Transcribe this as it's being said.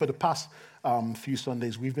For the past few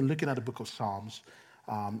Sundays, we've been looking at the book of Psalms,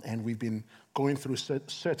 and we've been going through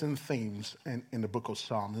certain themes in the book of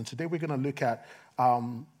Psalms. And today we're going to look at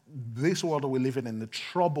this world that we live in, the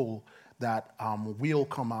trouble that will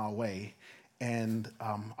come our way, and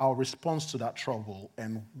our response to that trouble,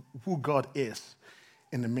 and who God is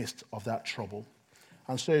in the midst of that trouble.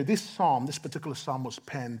 And so this particular psalm was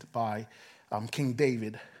penned by King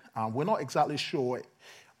David. We're not exactly sure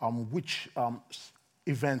which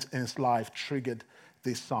event in his life triggered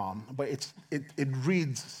this psalm, but it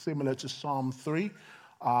reads similar to Psalm 3.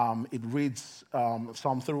 It reads,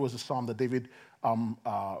 Psalm 3 was a psalm that David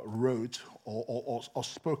wrote or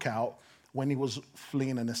spoke out when he was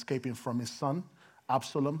fleeing and escaping from his son,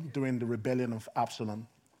 Absalom, during the rebellion of Absalom.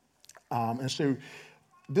 And so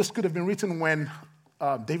this could have been written when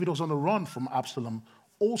David was on the run from Absalom.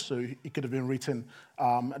 Also, it could have been written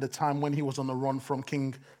at the time when he was on the run from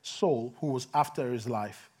King Saul, who was after his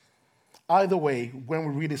life. Either way, when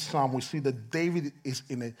we read this psalm, we see that David is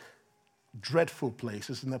in a dreadful place.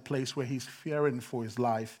 He's in a place where he's fearing for his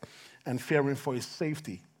life and fearing for his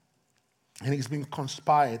safety. And he's been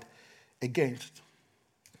conspired against.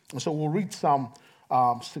 And so we'll read Psalm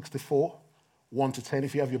 64, 1 to 10.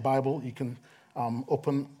 If you have your Bible, you can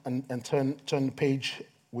open and turn the page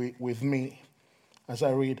with me as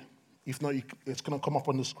I read. If not, it's going to come up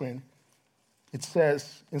on the screen. It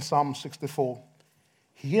says in Psalm 64,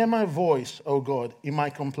 "Hear my voice, O God, in my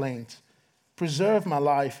complaint. Preserve my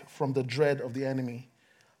life from the dread of the enemy.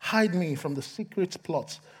 Hide me from the secret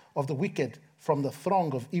plots of the wicked, from the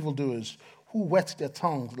throng of evildoers, who whet their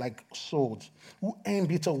tongues like swords, who aim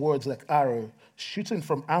bitter words like arrow, shooting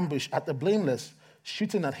from ambush at the blameless,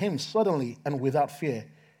 shooting at him suddenly and without fear.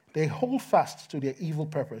 They hold fast to their evil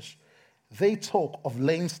purpose. They talk of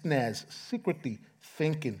laying snares secretly,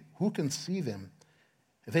 thinking, who can see them?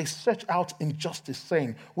 They search out injustice,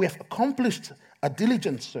 saying, we have accomplished a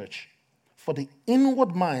diligent search. For the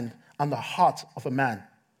inward mind and the heart of a man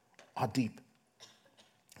are deep.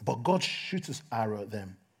 But God shoots his arrow at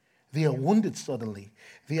them. They are wounded suddenly.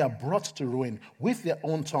 They are brought to ruin with their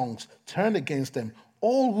own tongues, turned against them.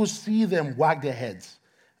 All who see them wag their heads.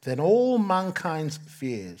 Then all mankind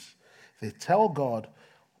fears. They tell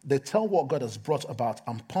what God has brought about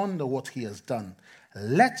and ponder what he has done.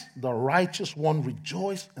 Let the righteous one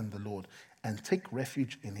rejoice in the Lord and take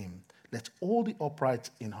refuge in him. Let all the upright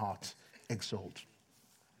in heart exult."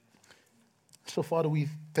 So, Father, we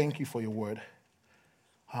thank you for your word.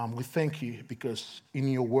 We thank you because in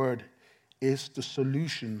your word is the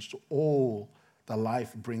solutions to all that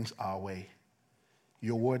life brings our way.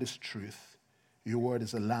 Your word is truth. Your word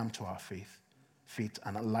is a lamp to our feet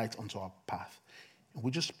and a light unto our path. And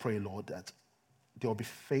we just pray, Lord, that there will be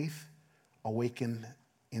faith awakened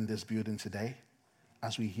in this building today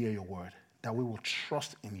as we hear your word, that we will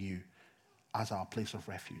trust in you as our place of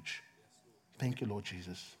refuge. Thank you, Lord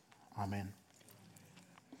Jesus. Amen.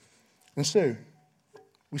 And so,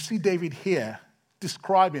 we see David here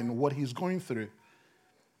describing what he's going through.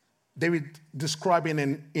 David describing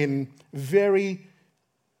in very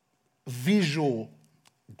visual,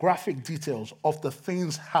 graphic details of the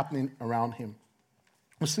things happening around him.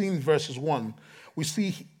 We see in verses 1, we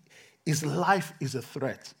see his life is a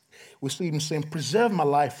threat. We see him saying, preserve my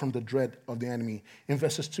life from the dread of the enemy. In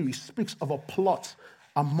verses 2, he speaks of a plot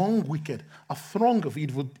among wicked, a throng of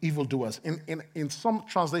evildoers. In some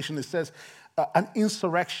translation, it says an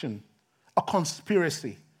insurrection, a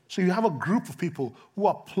conspiracy. So you have a group of people who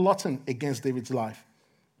are plotting against David's life.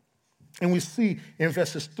 And we see in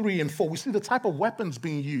verses 3 and 4, we see the type of weapons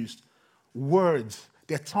being used. Words,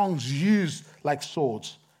 their tongues used like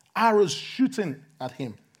swords, arrows shooting at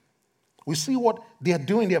him. We see what they're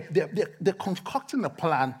doing. They're concocting a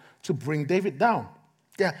plan to bring David down.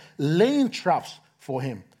 They're laying traps for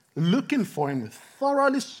him, looking for him,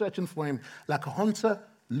 thoroughly searching for him like a hunter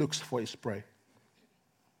looks for his prey.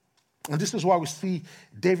 And this is why we see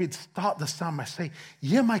David start the psalm by saying,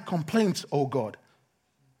 hear my complaints, O God.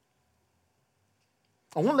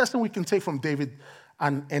 And one lesson we can take from David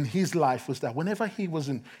and his life was that whenever he was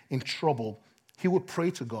in trouble, he would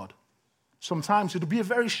pray to God. Sometimes it would be a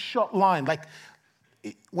very short line. Like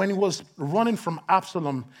when he was running from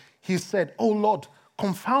Absalom, he said, oh Lord,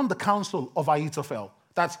 confound the counsel of Ahithophel.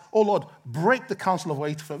 That's, oh Lord, break the counsel of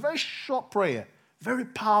Ahithophel. Very short prayer, very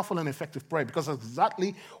powerful and effective prayer, because that's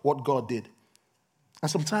exactly what God did. And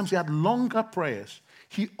sometimes he had longer prayers.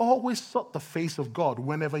 He always sought the face of God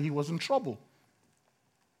whenever he was in trouble.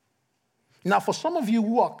 Now, for some of you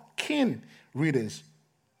who are keen readers,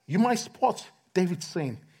 you might spot David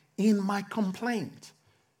saying, in my complaint.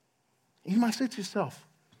 You might say to yourself,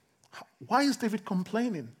 why is David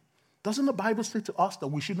complaining? Doesn't the Bible say to us that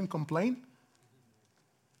we shouldn't complain?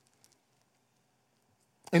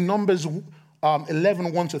 In Numbers 11,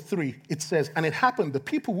 1-3, it says, and it happened, the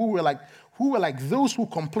people who were like those who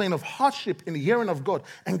complain of hardship in the hearing of God,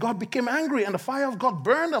 and God became angry, and the fire of God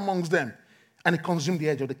burned amongst them, and it consumed the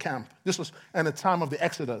edge of the camp. This was in the time of the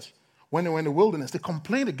Exodus. When they were in the wilderness, they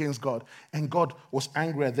complained against God, and God was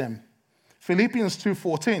angry at them. Philippians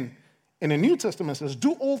 2:14, in the New Testament says,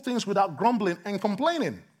 do all things without grumbling and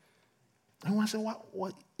complaining. And one said,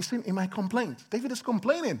 what? You see, in my complaints, David is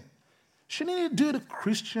complaining. Shouldn't he do the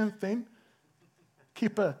Christian thing?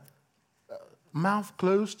 Keep a mouth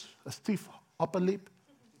closed, a stiff upper lip,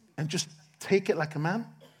 and just take it like a man?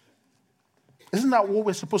 Isn't that what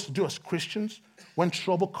we're supposed to do as Christians when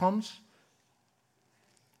trouble comes?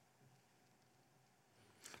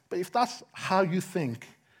 But if that's how you think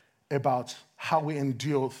about how we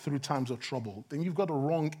endure through times of trouble, then you've got the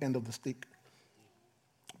wrong end of the stick.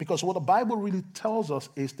 Because what the Bible really tells us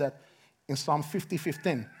is that in Psalm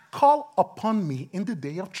 50:15, call upon me in the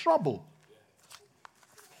day of trouble.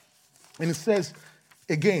 And it says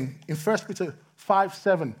again in 1 Peter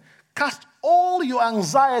 5:7, cast all your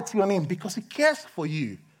anxiety on him because he cares for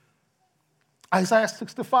you. Isaiah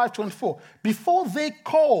 65:24, before they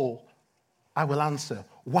call, I will answer.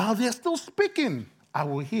 While they're still speaking, I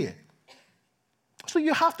will hear. So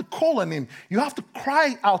you have to call on him. You have to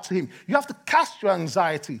cry out to him. You have to cast your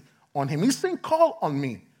anxiety on him. He's saying, call on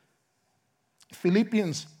me.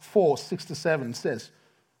 Philippians 4:6-7 says,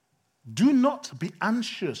 do not be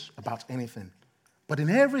anxious about anything, but in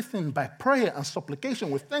everything by prayer and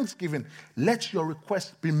supplication with thanksgiving, let your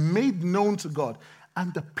requests be made known to God,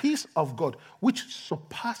 and the peace of God, which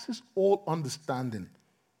surpasses all understanding,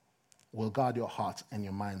 will guard your hearts and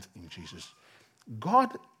your minds in Jesus.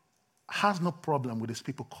 God has no problem with his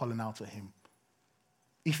people calling out to him.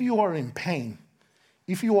 If you are in pain,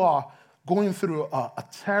 if you are going through a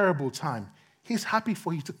terrible time, he's happy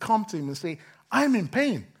for you to come to him and say, I'm in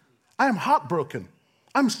pain. I am heartbroken.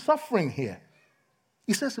 I'm suffering here.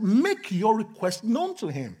 He says, make your request known to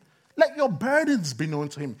him. Let your burdens be known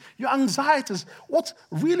to him. Your anxieties, what's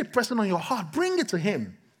really pressing on your heart, bring it to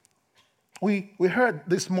him. We heard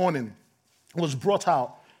this morning, was brought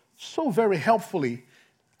out so very helpfully,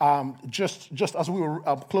 just as we were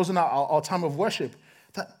closing out our time of worship,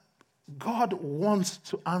 that God wants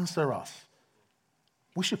to answer us.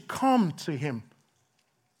 We should come to him.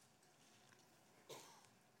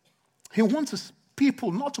 He wants his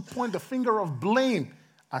people not to point the finger of blame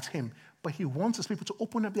at him, but he wants his people to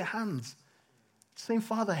open up their hands, saying,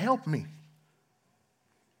 Father, help me.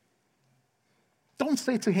 Don't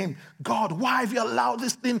say to him, God, why have you allowed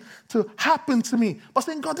this thing to happen to me? But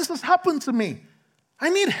saying, God, this has happened to me. I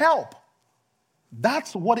need help.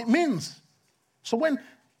 That's what it means. So when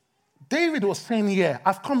David was saying, yeah,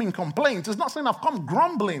 I've come in complaint, it's not saying I've come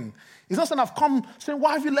grumbling. It's not saying I've come saying,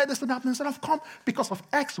 why have you let this thing happen? It's saying I've come because of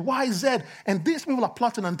X, Y, Z, and these people are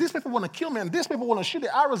plotting, and these people want to kill me, and these people want to shoot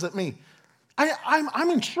the arrows at me. I'm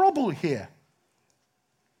in trouble here.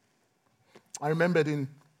 I remembered in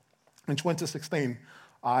 2016,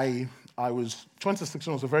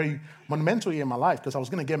 2016 was a very monumental year in my life because I was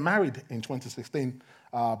going to get married in 2016.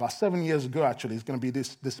 About 7 years ago, actually, it's going to be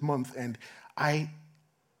this month. And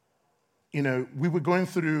we were going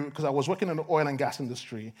through, because I was working in the oil and gas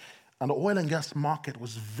industry, and the oil and gas market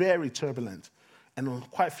was very turbulent. And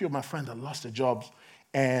quite a few of my friends had lost their jobs.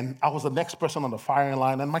 And I was the next person on the firing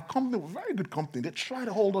line. And my company was a very good company. They tried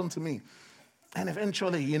to hold on to me. And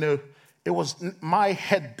eventually, it was my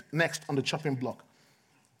head next on the chopping block.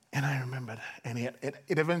 And I remembered, and it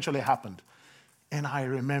eventually happened. And I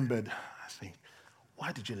remembered saying,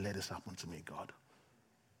 why did you let this happen to me, God?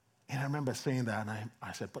 And I remember saying that, and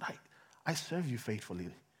I said, but I serve you faithfully.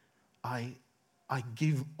 I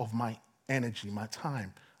give of my energy, my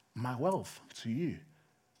time, my wealth to you.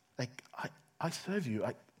 Like, I serve you.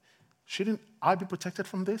 Shouldn't I be protected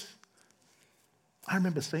from this? I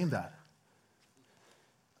remember saying that.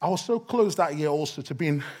 I was so close that year also to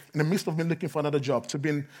being, in the midst of me looking for another job, to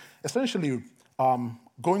being essentially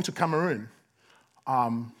going to Cameroon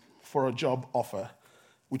for a job offer,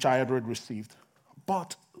 which I had already received.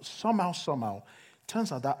 But somehow,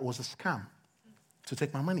 turns out that was a scam to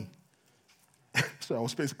take my money. So I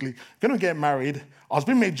was basically going to get married. I was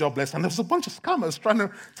being made jobless, and there was a bunch of scammers trying to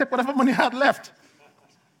take whatever money I had left.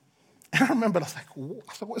 And I remember, I was like,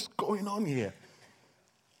 what's going on here?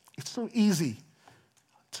 It's so easy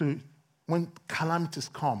to, when calamities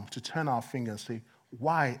come, to turn our finger and say,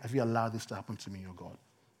 why have you allowed this to happen to me, oh God?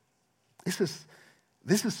 This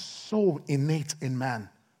is so innate in man.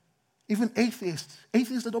 Even atheists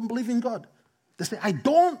that don't believe in God, They say, I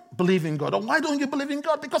don't believe in God. Or why don't you believe in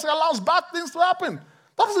God? Because he allows bad things to happen.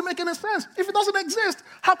 That doesn't make any sense. If it doesn't exist,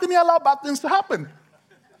 how can he allow bad things to happen?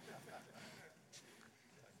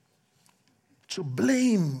 To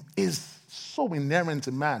blame is so inherent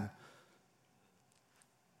in man.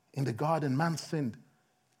 In the garden, man sinned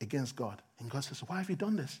against God. And God says, why have you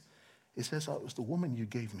done this? He says, oh, it was the woman you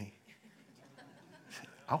gave me.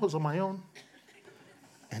 I was on my own.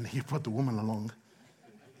 And he brought the woman along.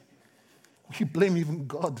 We blame even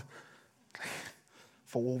God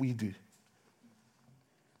for what we do.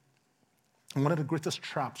 And one of the greatest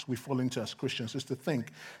traps we fall into as Christians is to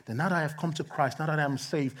think that now that I have come to Christ, now that I am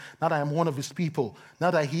saved, now that I am one of his people,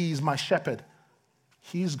 now that he is my shepherd,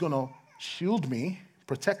 he's going to shield me,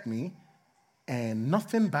 protect me, and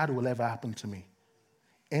nothing bad will ever happen to me.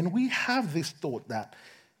 And we have this thought that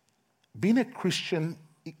being a Christian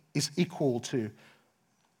is equal to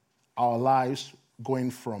our lives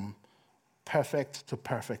going from perfect to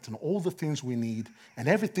perfect, and all the things we need, and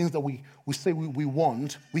everything that we say we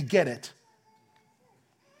want, we get it.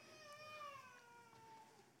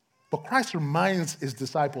 But Christ reminds his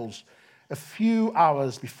disciples a few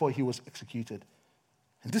hours before he was executed.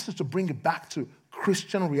 And this is to bring it back to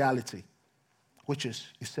Christian reality, which is,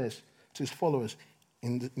 he says to his followers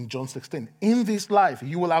in John 16, in this life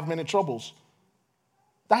you will have many troubles.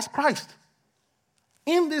 That's Christ.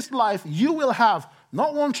 In this life you will have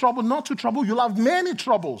not one trouble, not two troubles, you'll have many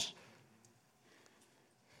troubles.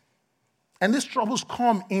 And these troubles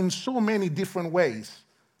come in so many different ways.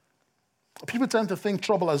 People tend to think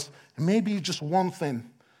trouble as maybe just one thing,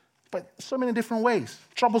 but so many different ways.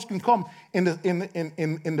 Troubles can come in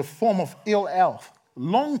the form of ill health,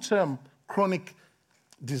 long-term chronic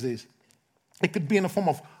disease. It could be in the form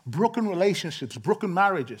of broken relationships, broken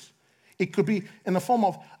marriages. It could be in the form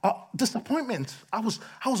of disappointment. I was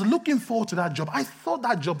looking forward to that job. I thought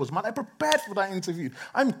that job was mine. I prepared for that interview.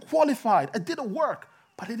 I'm qualified. I did the work,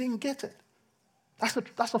 but I didn't get it.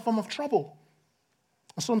 That's a form of trouble.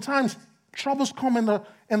 And sometimes troubles come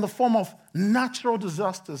in the form of natural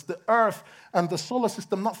disasters, the earth and the solar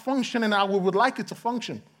system not functioning how we would like it to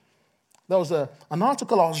function. There was an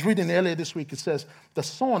article I was reading earlier this week. It says the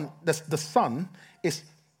sun is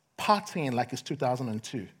partying like it's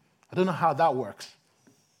 2002. I don't know how that works.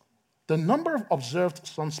 The number of observed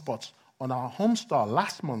sunspots on our home star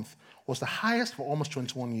last month was the highest for almost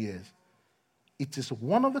 21 years. It is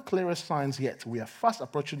one of the clearest signs yet we are fast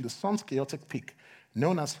approaching the sun's chaotic peak,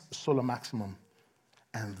 known as solar maximum,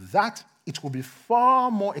 and that it will be far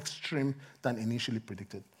more extreme than initially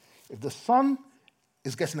predicted. If the sun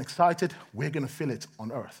is getting excited, we're going to feel it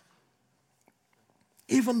on Earth.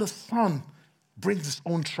 Even the sun brings its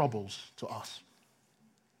own troubles to us.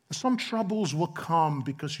 And some troubles will come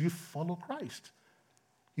because you follow Christ.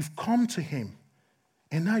 You've come to him,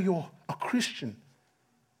 and now you're a Christian.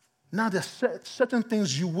 Now there's certain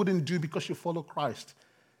things you wouldn't do because you follow Christ.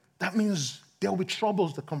 That means there will be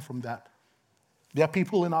troubles that come from that. There are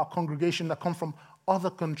people in our congregation that come from other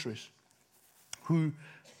countries who,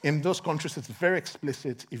 in those countries, it's very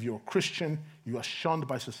explicit. If you're a Christian, you are shunned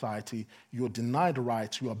by society, you are denied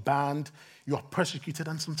rights, you are banned, you are persecuted,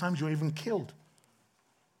 and sometimes you're even killed.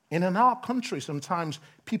 And in our country, sometimes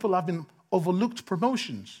people have been overlooked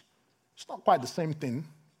promotions. It's not quite the same thing,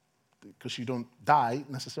 because you don't die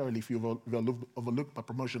necessarily if you're overlooked by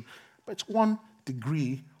promotion, but it's one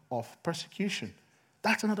degree of persecution.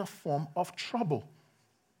 That's another form of trouble.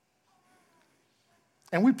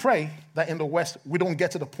 And we pray that in the West, we don't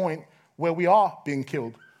get to the point where we are being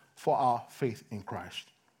killed for our faith in Christ.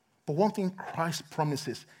 But one thing Christ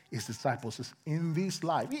promises his disciples is in this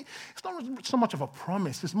life. It's not so much of a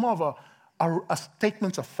promise. It's more of a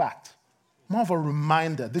statement of fact, more of a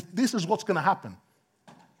reminder. This is what's going to happen.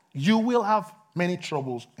 You will have many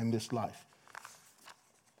troubles in this life.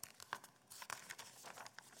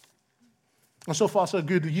 And so far, so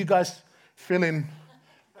good. You guys feeling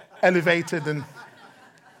elevated? And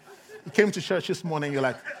you came to church this morning, you're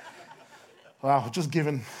like, wow, just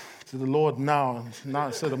giving to the Lord now. Now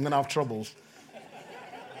I said I'm going to have troubles.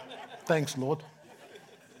 Thanks, Lord.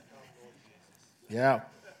 Yeah.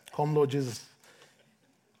 Come, Lord Jesus.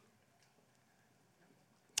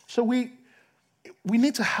 So we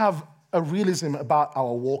need to have a realism about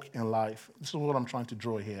our walk in life. This is what I'm trying to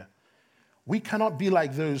draw here. We cannot be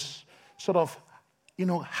like those sort of,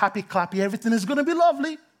 happy, clappy, everything is going to be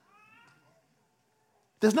lovely.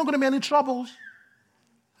 There's not going to be any troubles.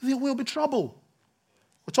 There will be trouble.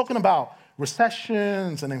 We're talking about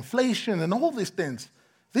recessions and inflation and all these things.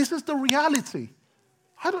 This is the reality.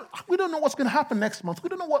 We don't know what's going to happen next month. We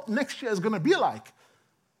don't know what next year is going to be like.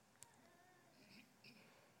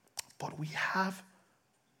 But we have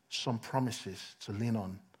some promises to lean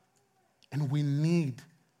on. And we need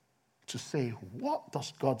to say, what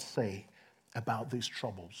does God say about these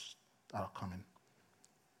troubles that are coming?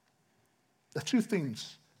 There are two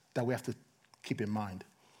things that we have to keep in mind.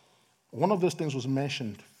 One of those things was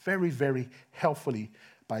mentioned very, very helpfully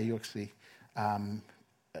by Yoxi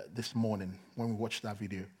this morning when we watched that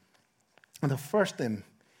video. And the first thing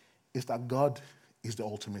is that God is the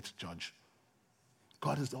ultimate judge.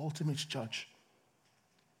 God is the ultimate judge.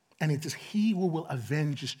 And it is He who will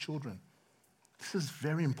avenge His children. This is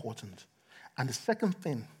very important. And the second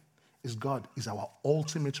thing is God is our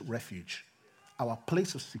ultimate refuge, our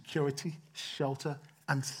place of security, shelter,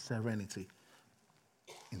 and serenity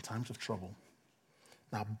in times of trouble.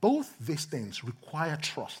 Now, both these things require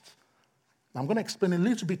trust. Now, I'm going to explain a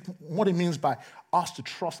little bit what it means by us to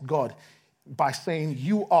trust God by saying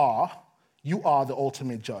you are the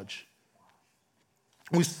ultimate judge.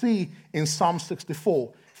 We see in Psalm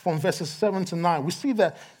 64, from verses 7 to 9, we see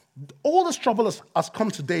that all this trouble has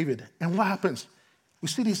come to David. And what happens? We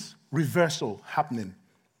see this reversal happening.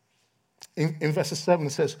 In verses 7, it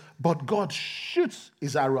says, but God shoots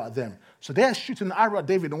his arrow at them. So they're shooting an arrow at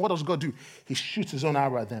David, and what does God do? He shoots his own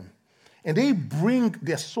arrow at them. And they bring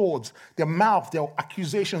their swords, their mouth, their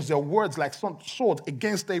accusations, their words like swords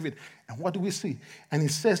against David. And what do we see? And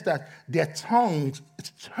it says that their tongues,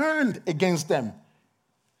 it's turned against them.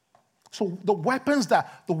 So the weapons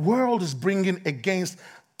that the world is bringing against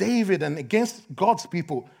David and against God's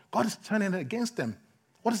people, God is turning it against them.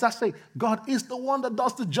 What does that say? God is the one that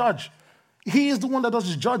does the judge. He is the one that does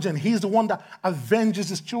the judging. He is the one that avenges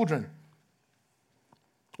his children.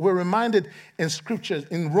 We're reminded in scriptures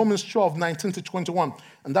in Romans 12, 19 to 21,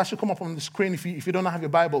 and that should come up on the screen if you don't have your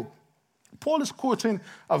Bible. Paul is quoting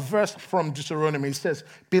a verse from Deuteronomy. He says,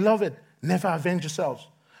 beloved, never avenge yourselves,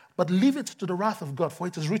 but leave it to the wrath of God, for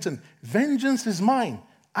it is written, vengeance is mine.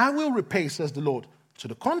 I will repay, says the Lord. To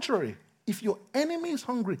the contrary, if your enemy is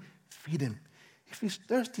hungry, feed him. If he's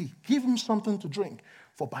thirsty, give him something to drink.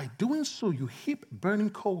 For by doing so, you heap burning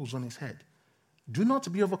coals on his head. Do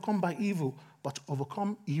not be overcome by evil, but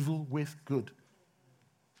overcome evil with good.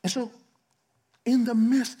 And so, in the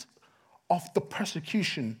midst of the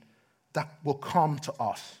persecution that will come to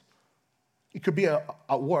us, it could be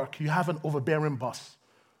at work. You have an overbearing boss,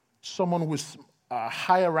 someone with a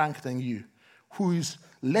higher rank than you, who is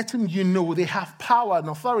letting you know they have power and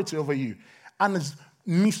authority over you, and is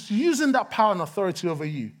misusing that power and authority over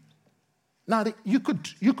you. Now, you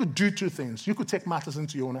could do two things. You could take matters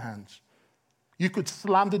into your own hands. You could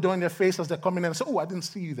slam the door in their face as they're coming in and say, oh, I didn't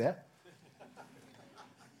see you there.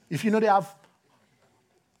 If you know they have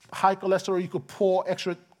high cholesterol, you could pour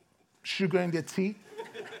extra sugar in their tea.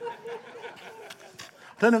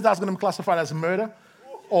 I don't know if that's going to be classified as murder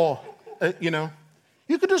or,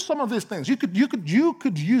 You could do some of these things. You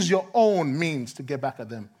could use your own means to get back at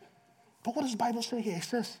them. But what does the Bible say here? It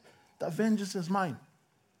says that vengeance is mine.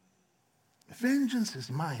 Vengeance is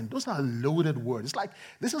mine. Those are loaded words. It's like,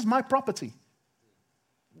 this is my property.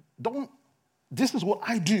 This is what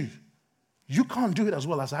I do. You can't do it as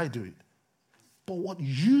well as I do it. But what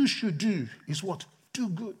you should do is what? Do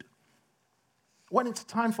good. When it's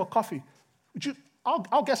time for coffee,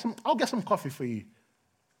 I'll get some coffee for you.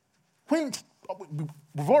 When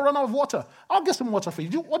we've all run out of water, I'll get some water for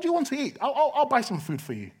you. What do you want to eat? I'll buy some food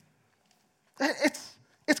for you. It's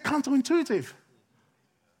counterintuitive.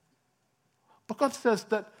 But God says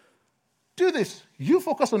that do this. You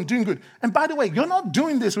focus on doing good. And by the way, you're not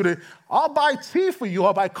doing this with I'll buy tea for you,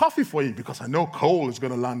 I'll buy coffee for you because I know coal is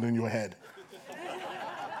going to land on your head.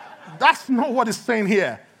 That's not what it's saying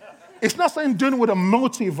here. It's not saying doing it with a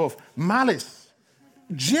motive of malice.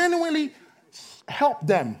 Genuinely help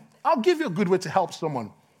them. I'll give you a good way to help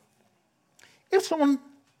someone. If someone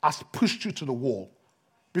has pushed you to the wall,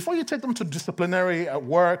 before you take them to disciplinary at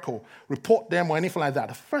work or report them or anything like that,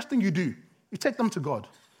 the first thing you do, you take them to God.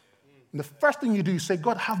 And the first thing you do is say,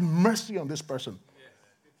 God, have mercy on this person.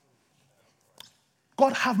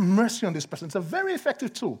 God, have mercy on this person. It's a very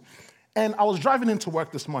effective tool. And I was driving into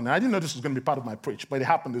work this morning. I didn't know this was going to be part of my preach, but it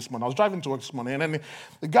happened this morning. I was driving to work this morning, and then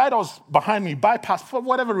the guy that was behind me bypassed for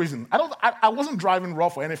whatever reason. I wasn't driving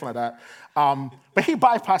rough or anything like that, but he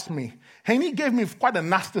bypassed me, and he gave me quite a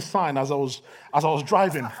nasty sign as I was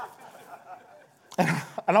driving. And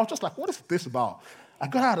I was just like, what is this about? I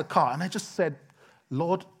got out of the car, and I just said,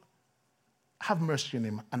 Lord, have mercy on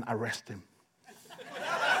him and arrest him.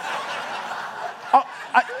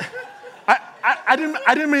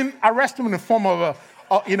 I didn't mean arrest him in the form of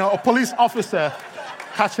a police officer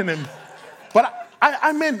catching him. But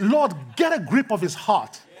I meant, Lord, get a grip of his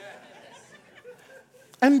heart.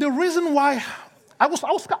 And the reason why I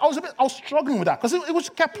was struggling with that because it was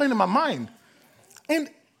kept playing in my mind. And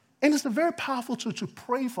it's a very powerful tool to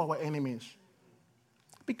pray for our enemies.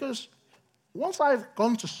 Because once I've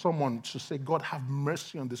gone to someone to say, God, have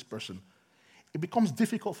mercy on this person, it becomes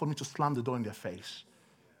difficult for me to slam the door in their face.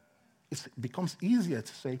 It becomes easier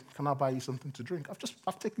to say, can I buy you something to drink?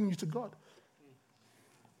 I've taken you to God.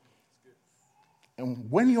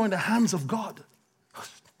 And when you're in the hands of God, it's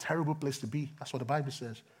a terrible place to be. That's what the Bible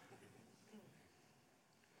says.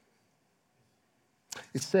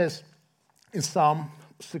 It says in Psalm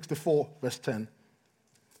 64, verse 10,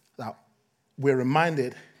 that we're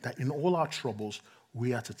reminded that in all our troubles,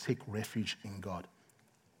 we are to take refuge in God.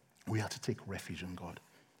 We are to take refuge in God.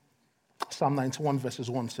 Psalm 91, verses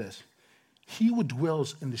 1 says, he who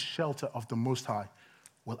dwells in the shelter of the Most High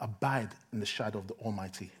will abide in the shadow of the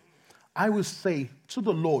Almighty. I will say to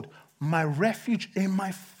the Lord, my refuge and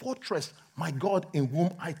my fortress, my God in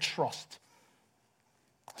whom I trust.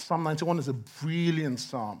 Psalm 91 is a brilliant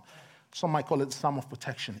psalm. Some might call it Psalm of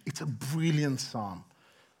Protection. It's a brilliant psalm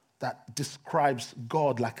that describes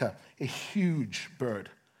God like a huge bird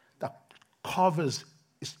that covers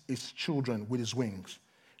his children with his wings.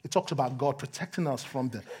 It talks about God protecting us from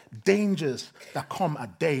the dangers that come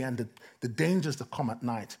at day and the dangers that come at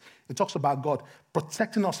night. It talks about God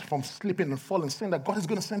protecting us from slipping and falling, saying that God is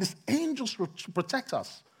going to send his angels to protect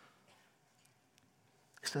us.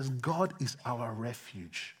 It says God is our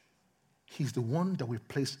refuge. He's the one that we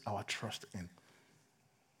place our trust in.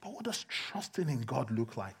 But what does trusting in God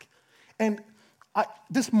look like? And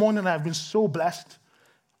this morning I've been so blessed.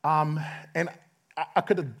 And I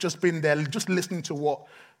could have just been there, just listening to what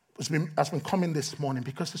has been coming this morning,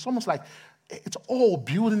 because it's almost like it's all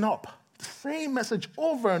building up. The same message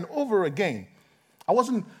over and over again. I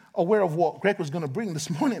wasn't aware of what Greg was going to bring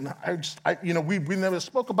this morning. We never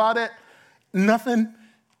spoke about it, nothing.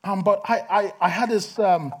 But I had this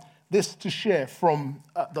to share from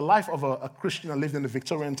the life of a Christian that lived in the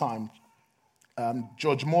Victorian times,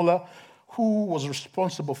 George Muller, who was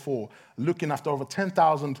responsible for looking after over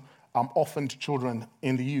 10,000 orphaned children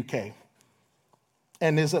in the UK.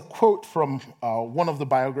 And there's a quote from one of the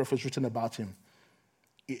biographers written about him.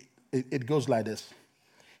 It goes like this.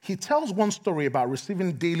 He tells one story about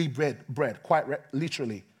receiving daily bread, quite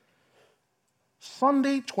literally.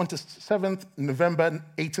 Sunday, 27th November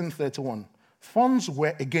 1831, funds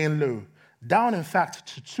were again low, down in fact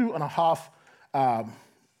to 2.5, I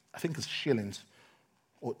think it's shillings,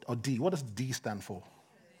 or D. What does D stand for?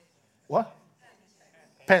 What?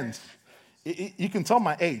 Pence. You can tell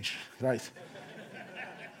my age, right?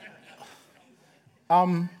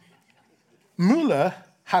 Muller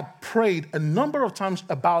had prayed a number of times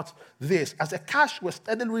about this as the cash was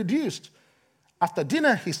steadily reduced. After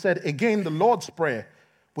dinner, he said again the Lord's Prayer,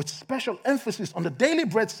 with special emphasis on the daily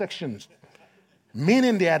bread sections,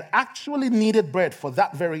 meaning they had actually needed bread for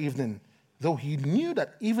that very evening, though he knew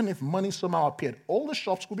that even if money somehow appeared, all the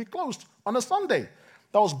shops would be closed on a Sunday.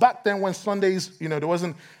 That was back then when Sundays, there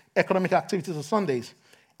wasn't economic activities on Sundays.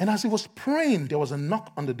 And as he was praying, there was a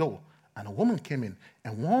knock on the door, and a woman came in,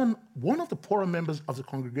 and one of the poorer members of the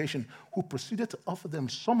congregation, who proceeded to offer them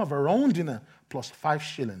some of her own dinner plus 5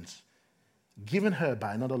 shillings, given her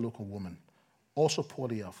by another local woman, also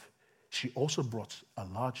poorly off. She also brought a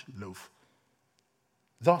large loaf.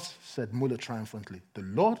 Thus, said Muller triumphantly, the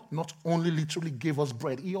Lord not only literally gave us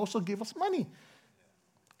bread, he also gave us money.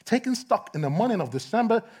 Taking stock in the morning of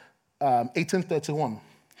December 1831,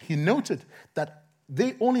 he noted that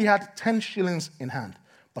they only had 10 shillings in hand.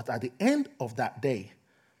 But at the end of that day,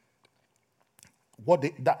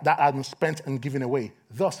 that had been spent and given away.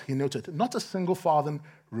 Thus, he noted, not a single farthing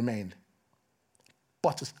remained.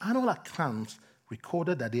 But his annual accounts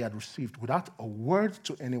recorded that they had received, without a word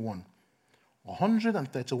to anyone,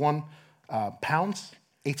 131 pounds,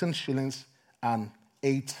 18 shillings, and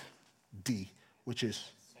 8 D, which is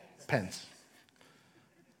pence.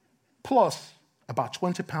 Plus about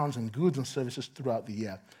 20 pounds in goods and services throughout the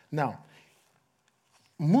year. Now,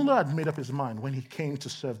 Muller had made up his mind when he came to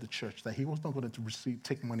serve the church that he was not going to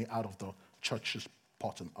take money out of the church's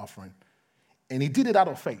pot and offering. And he did it out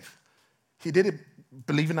of faith. He did it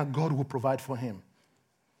believing that God would provide for him.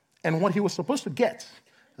 And what he was supposed to get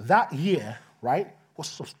that year, right, was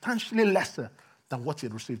substantially lesser than what he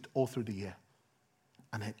had received all through the year.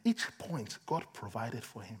 And at each point, God provided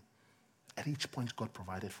for him. At each point, God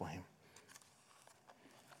provided for him.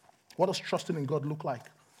 What does trusting in God look like?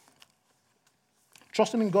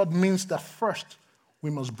 Trusting in God means that first, we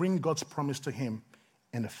must bring God's promise to him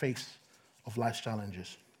in the face of life's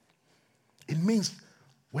challenges. It means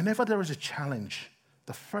whenever there is a challenge,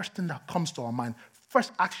 the first thing that comes to our mind,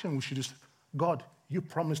 first action we should do is, God, you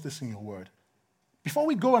promised this in your word. Before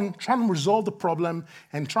we go and try and resolve the problem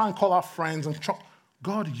and try and call our friends and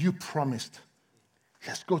God, you promised.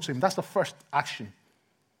 Let's go to him. That's the first action.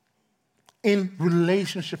 In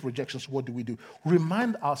relationship rejections, what do?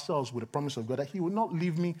 Remind ourselves with the promise of God that he will not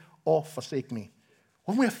leave me or forsake me.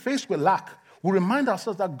 When we're faced with lack, we remind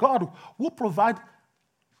ourselves that God will provide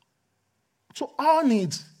to our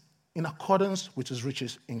needs in accordance with his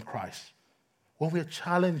riches in Christ. When we're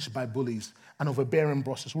challenged by bullies and overbearing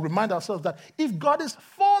bosses, we remind ourselves that if God is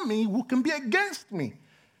for me, who can be against me?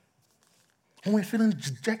 When we're feeling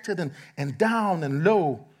dejected and down and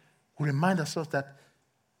low, we remind ourselves that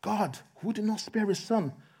God, who did not spare his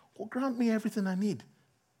son, will grant me everything I need.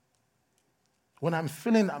 When I'm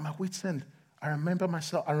feeling at my wit's end, I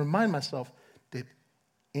remind myself that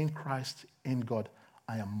in Christ, in God,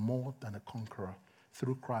 I am more than a conqueror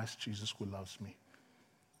through Christ Jesus who loves me.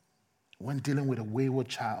 When dealing with a wayward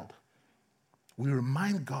child, we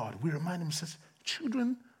remind God, him, says,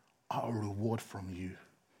 children are a reward from you.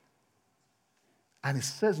 And it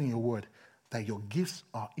says in your word that your gifts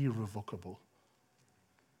are irrevocable.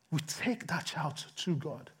 We take that child to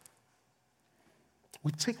God.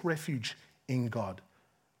 We take refuge in God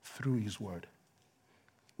through his word.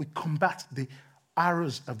 We combat the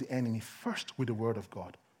arrows of the enemy first with the word of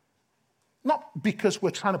God. Not because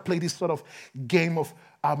we're trying to play this sort of game of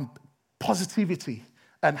positivity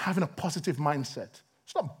and having a positive mindset.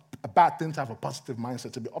 It's not a bad thing to have a positive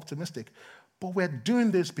mindset, to be optimistic. But we're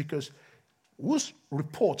doing this because whose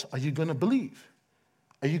report are you going to believe?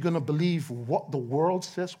 Are you going to believe what the world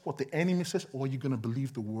says, what the enemy says, or are you going to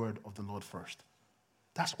believe the word of the Lord first?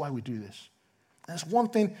 That's why we do this. And it's one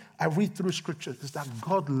thing I read through Scripture is that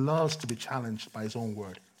God loves to be challenged by his own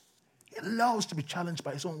word. He loves to be challenged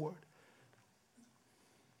by his own word.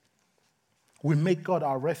 We make God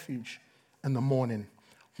our refuge in the morning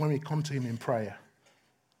when we come to him in prayer.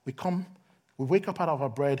 We wake up out of our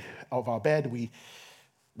bed, we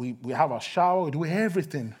have our shower, we do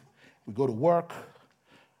everything. We go to work,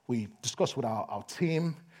 we discuss with our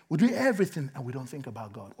team, we do everything and we don't think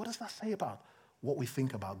about God. What does that say about what we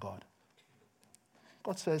think about God?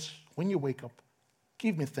 God says, when you wake up,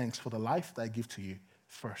 give me thanks for the life that I give to you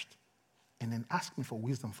first, and then ask me for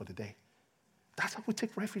wisdom for the day. That's how we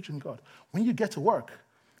take refuge in God. When you get to work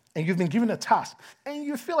and you've been given a task and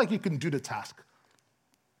you feel like you can do the task,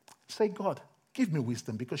 say, God, give me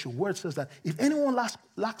wisdom, because your word says that if anyone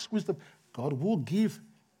lacks wisdom, God will give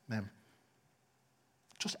them.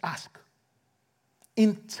 Just ask.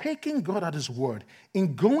 In taking God at his word,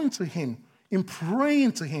 in going to him, in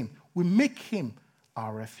praying to him, we make him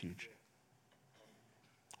our refuge.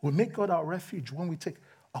 We make God our refuge when we take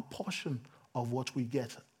a portion of what we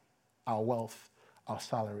get, our wealth, our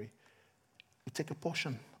salary. We take a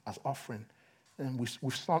portion as offering. And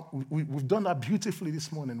we've done that beautifully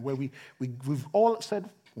this morning, where we've all said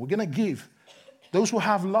we're going to give. Those who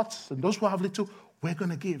have lots and those who have little, we're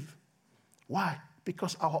going to give. Why?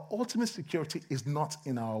 Because our ultimate security is not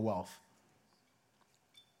in our wealth.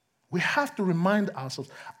 We have to remind ourselves.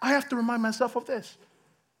 I have to remind myself of this.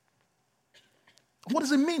 What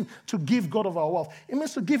does it mean to give God of our wealth? It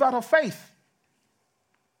means to give out of faith.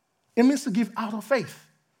 It means to give out of faith.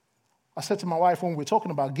 I said to my wife when we were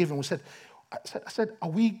talking about giving, I said, are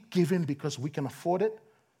we giving because we can afford it,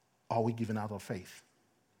 or are we giving out of faith?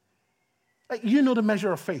 Like, you know the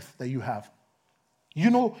measure of faith that you have. You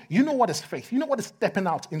know what is faith. You know what is stepping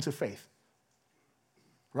out into faith.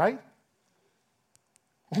 Right?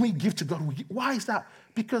 When we give to God, why is that?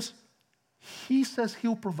 Because he says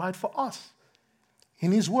he'll provide for us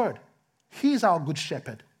in his word. He is our good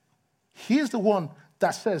shepherd. He is the one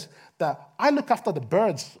that says that I look after the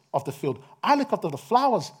birds of the field. I look after the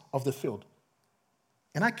flowers of the field.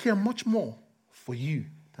 And I care much more for you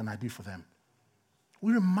than I do for them.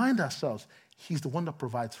 We remind ourselves he's the one that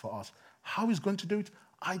provides for us. How he's going to do it,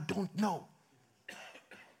 I don't know.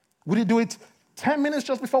 Would he do it 10 minutes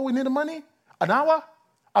just before we need the money? An hour?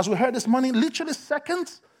 As we heard this morning, literally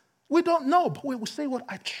seconds? We don't know, but we will say, well,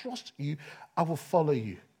 I trust you, I will follow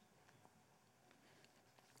you.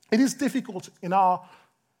 It is difficult in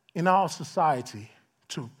our society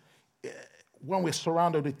to, when we're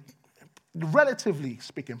surrounded with, relatively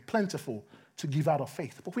speaking, plentiful, to give out of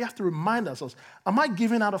faith. But we have to remind ourselves, am I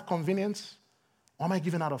giving out of convenience, or am I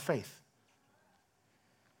giving out of faith?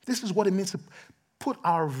 This is what it means to put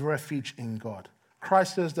our refuge in God.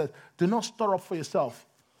 Christ says that do not store up for yourself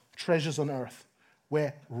treasures on earth,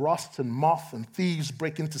 where rust and moth and thieves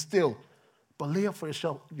break in to steal, but lay up for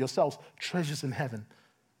yourselves treasures in heaven.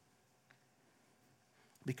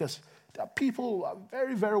 Because there are people who are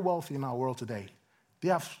very, very wealthy in our world today. They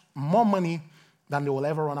have more money than they will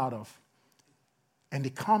ever run out of. And they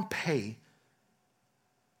can't pay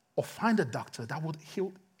or find a doctor that would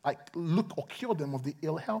heal, like look or cure them of the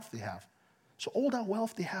ill health they have. So all that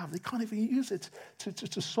wealth they have, they can't even use it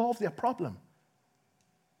to solve their problem.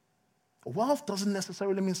 Wealth doesn't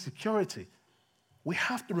necessarily mean security. We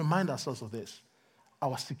have to remind ourselves of this.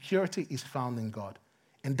 Our security is found in God.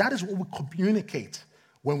 And that is what we communicate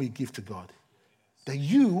when we give to God. That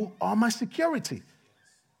you are my security.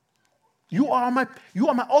 You are my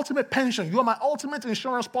ultimate pension. You are my ultimate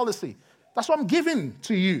insurance policy. That's what I'm giving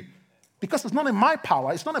to you. Because it's not in my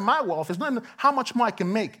power. It's not in my wealth. It's not in how much more I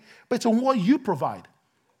can make. But it's in what you provide.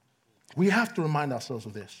 We have to remind ourselves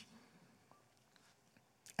of this.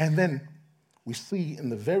 And then we see in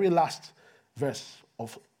the very last verse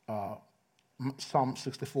of Psalm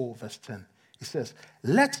 64, verse 10, it says,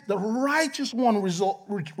 "Let the righteous one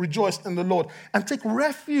rejoice in the Lord and take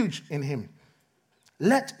refuge in him.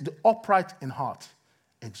 Let the upright in heart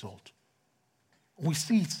exult." We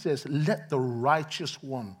see it says, let the righteous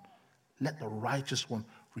one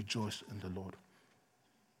rejoice in the Lord.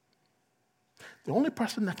 The only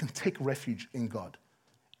person that can take refuge in God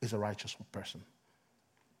is a righteous person.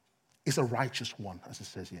 Is a righteous one, as it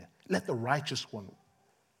says here. Let the righteous one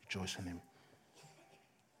rejoice in him.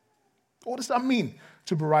 What does that mean,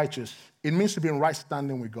 to be righteous? It means to be in right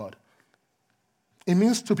standing with God. It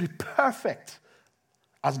means to be perfect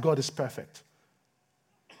as God is perfect.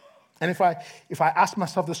 And if I ask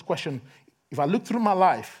myself this question, if I look through my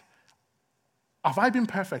life, have I been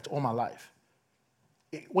perfect all my life?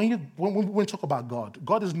 When we talk about God,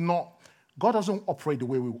 God doesn't operate the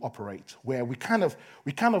way we operate, where we kind of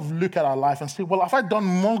look at our life and say, well, have I done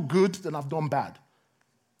more good than I've done bad?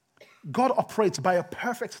 God operates by a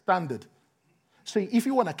perfect standard. See, if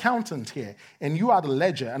you were an accountant here and you had a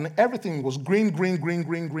ledger and everything was green,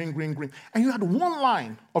 and you had one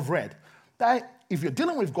line of red, that if you're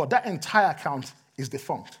dealing with God, that entire account is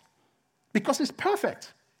defunct. Because he's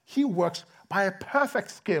perfect. He works by a perfect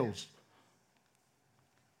scales.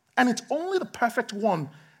 And it's only the perfect one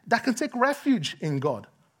that can take refuge in God.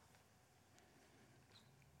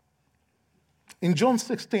 In John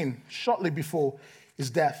 16, shortly before his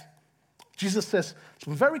death, Jesus says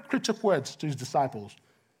some very cryptic words to his disciples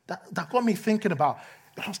that got me thinking about.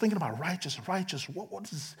 I was thinking about righteous.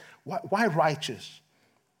 Why righteous?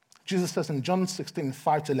 Jesus says in John 16,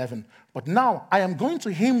 5-11, "But now I am going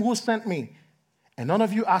to him who sent me, and none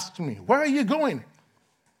of you asked me, 'Where are you going?'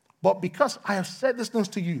 But because I have said these things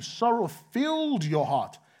to you, sorrow filled your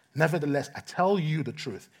heart. Nevertheless, I tell you the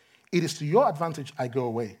truth. It is to your advantage I go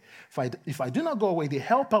away. If I do not go away, the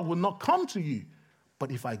helper will not come to you.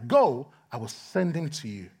 But if I go, I will send him to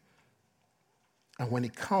you. And when he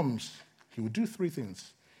comes, he will do three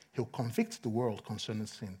things. He'll convict the world concerning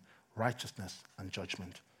sin, righteousness, and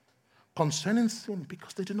judgment. Concerning sin,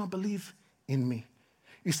 because they do not believe in me."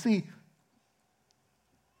 You see,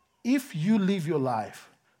 if you live your life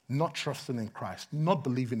not trusting in Christ, not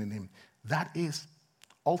believing in him, that is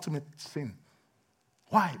ultimate sin.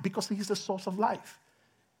 Why? Because he is the source of life.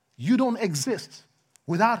 You don't exist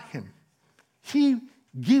without him. He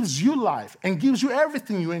gives you life and gives you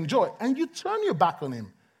everything you enjoy, and you turn your back on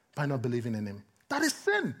him by not believing in him. That is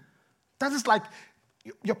sin. That is like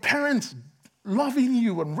your parents loving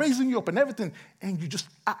you and raising you up and everything, and you just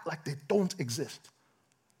act like they don't exist.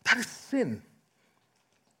 That is sin.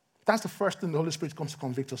 That's the first thing the Holy Spirit comes to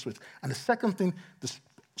convict us with. And the second thing the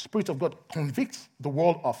Spirit of God convicts the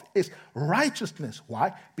world of is righteousness.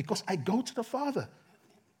 Why? Because I go to the Father.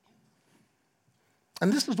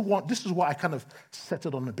 And this is why I kind of set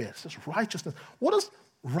it on the bed. It says righteousness. What does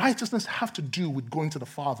righteousness have to do with going to the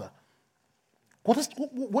Father? What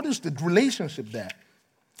is the relationship there?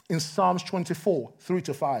 In Psalms 24,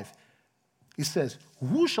 3-5, it says,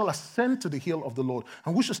 "Who shall ascend to the hill of the Lord,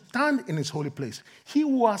 and who shall stand in his holy place? He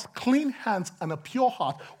who has clean hands and a pure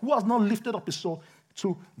heart, who has not lifted up his soul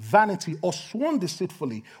to vanity or sworn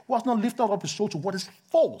deceitfully, who has not lifted up his soul to what is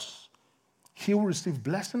false. He will receive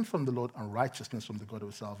blessing from the Lord and righteousness from the God of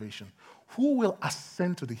his salvation." Who will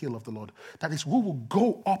ascend to the hill of the Lord? That is, who will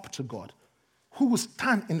go up to God? Who will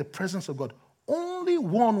stand in the presence of God? Only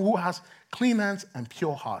one who has clean hands and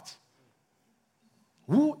pure hearts.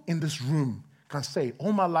 Who in this room can say,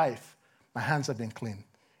 all my life, my hands have been clean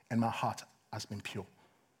and my heart has been pure?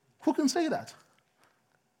 Who can say that?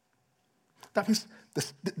 That means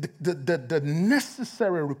the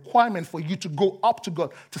necessary requirement for you to go up to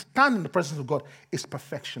God, to stand in the presence of God, is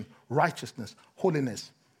perfection, righteousness,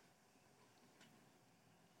 holiness.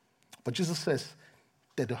 But Jesus says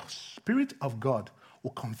that the Spirit of God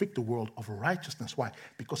will convict the world of righteousness. Why?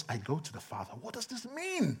 Because I go to the Father. What does this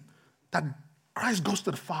mean? That Christ goes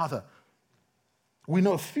to the Father. We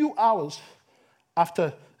know a few hours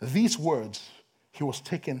after these words, he was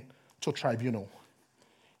taken to a tribunal.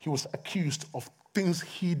 He was accused of things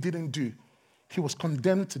he didn't do. He was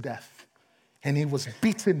condemned to death, and he was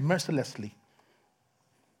beaten mercilessly.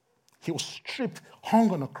 He was stripped,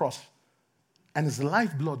 hung on a cross, and his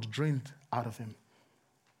lifeblood drained out of him.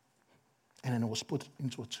 And then he was put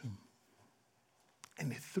into a tomb.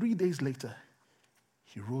 And 3 days later,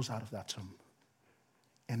 he rose out of that tomb.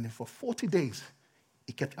 And then for 40 days,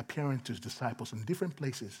 he kept appearing to his disciples in different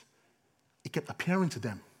places. He kept appearing to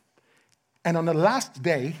them. And on the last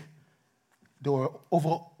day, there were over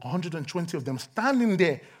 120 of them standing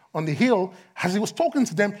there on the hill as he was talking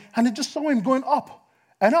to them, and they just saw him going up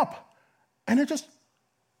and up. And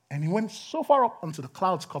he went so far up until the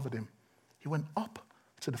clouds covered him. He went up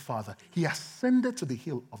to the Father. He ascended to the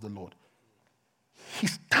hill of the Lord. He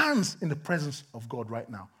stands in the presence of God right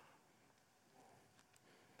now.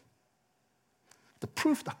 The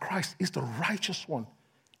proof that Christ is the righteous one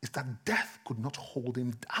is that death could not hold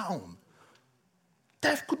him down.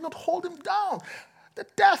 Death could not hold him down. The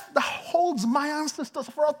death that holds my ancestors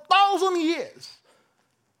for 1,000 years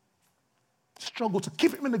struggled to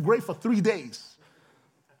keep him in the grave for 3 days.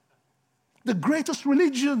 The greatest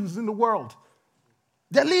religions in the world,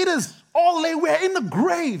 their leaders, all they were in the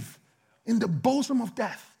grave, in the bosom of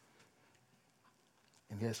death.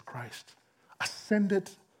 And here's Christ, ascended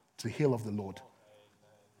to the hill of the Lord.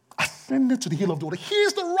 Ascended to the hill of the Lord. He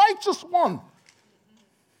is the righteous one.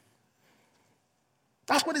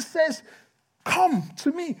 That's what it says. Come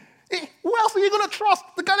to me. Hey, who else are you going to trust?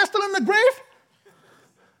 The guy that's still in the grave?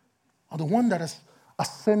 Or the one that has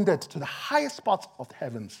ascended to the highest parts of the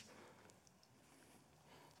heavens?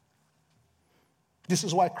 This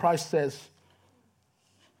is why Christ says,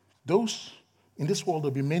 those in this world,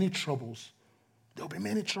 there'll be many troubles. There'll be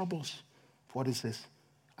many troubles. What it says,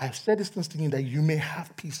 I have said these things to you that you may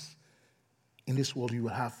have peace. In this world, you will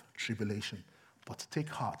have tribulation. But take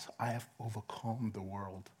heart, I have overcome the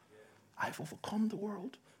world. I have overcome the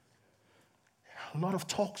world. A lot of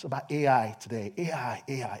talks about AI today.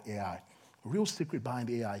 AI. The real secret behind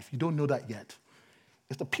AI, if you don't know that yet,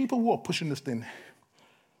 is the people who are pushing this thing,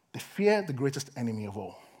 they fear the greatest enemy of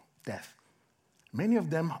all, death. Many of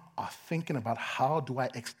them are thinking about how do I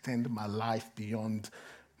extend my life beyond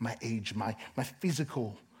my age, my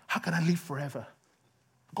physical. How can I live forever?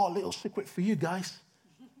 I've got a little secret for you guys.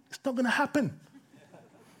 It's not going to happen.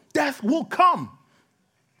 Death will come.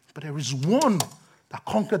 But there is one that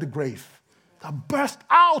conquered the grave, that burst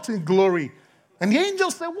out in glory. And the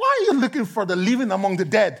angels said, why are you looking for the living among the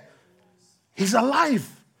dead? He's alive.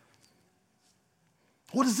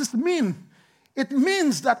 What does this mean? It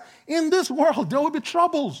means that in this world there will be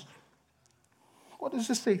troubles. What does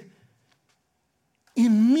it say?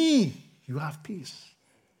 In me you have peace.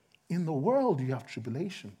 In the world you have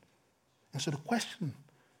tribulation. And so the question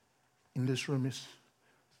in this room is,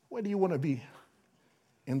 where do you want to be?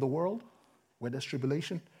 In the world, where there's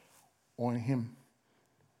tribulation, or in him?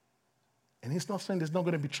 And he's not saying there's not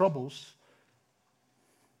going to be troubles,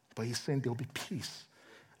 but he's saying there'll be peace.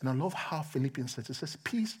 And I love how Philippians says, it says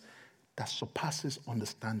peace that surpasses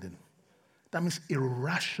understanding. That means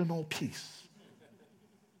irrational peace.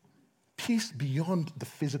 Peace beyond the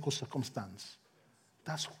physical circumstance.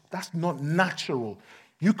 That's not natural.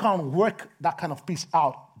 You can't work that kind of peace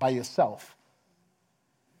out by yourself.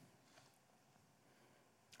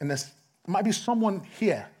 And there might be someone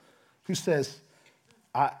here who says,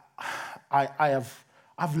 I've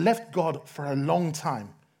left God for a long time,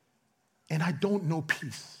 and I don't know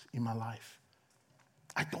peace in my life.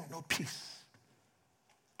 I don't know peace.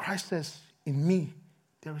 Christ says, in me,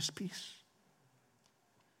 there is peace.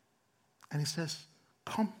 And he says,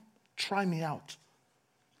 come, try me out.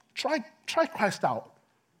 Try Christ out.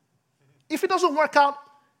 If it doesn't work out,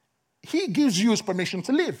 he gives you his permission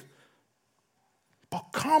to live. But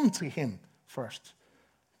come to him first.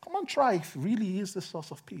 Come and try if really he is the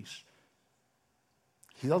source of peace.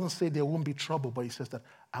 He doesn't say there won't be trouble, but he says that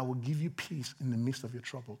I will give you peace in the midst of your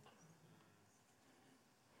trouble.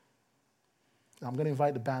 Now I'm going to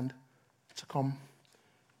invite the band to come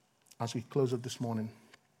as we close up this morning.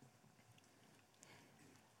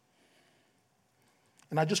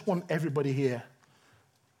 And I just want everybody here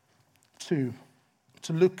to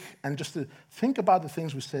look and just to think about the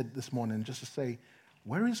things we said this morning, just to say,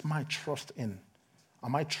 where is my trust in?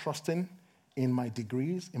 Am I trusting in my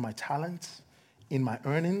degrees, in my talents, in my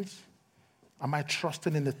earnings? Am I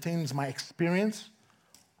trusting in the things, my experience?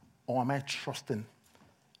 Or am I trusting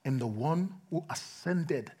in the one who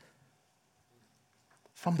ascended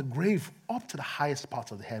from the grave up to the highest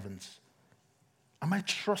parts of the heavens? Am I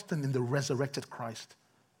trusting in the resurrected Christ?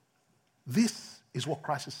 This is what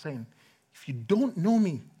Christ is saying. If you don't know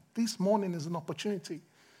me, this morning is an opportunity.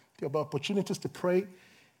 There'll be opportunities to pray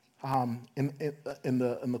in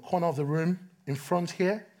the corner of the room, in front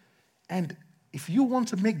here. And if you want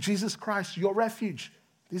to make Jesus Christ your refuge,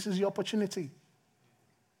 this is your opportunity.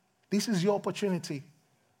 This is your opportunity.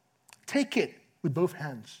 Take it with both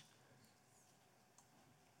hands.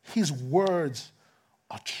 His words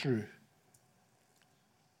are true.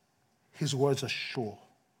 His words are sure.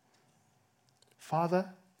 Father,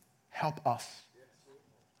 help us.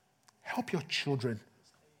 Help your children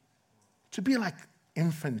to be like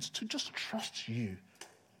infants, to just trust you.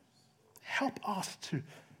 Help us to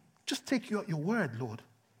just take your word, Lord.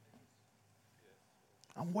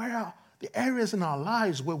 And where are the areas in our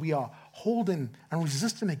lives where we are holding and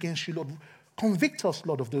resisting against you, Lord? Convict us,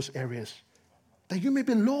 Lord, of those areas. That you may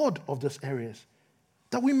be Lord of those areas.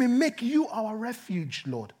 That we may make you our refuge,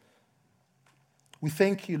 Lord. We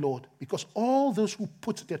thank you, Lord, because all those who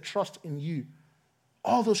put their trust in you,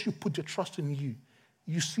 all those who put their trust in you,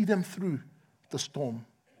 you see them through the storm.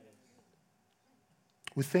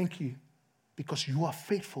 We thank you because you are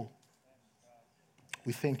faithful.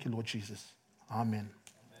 We thank you, Lord Jesus. Amen.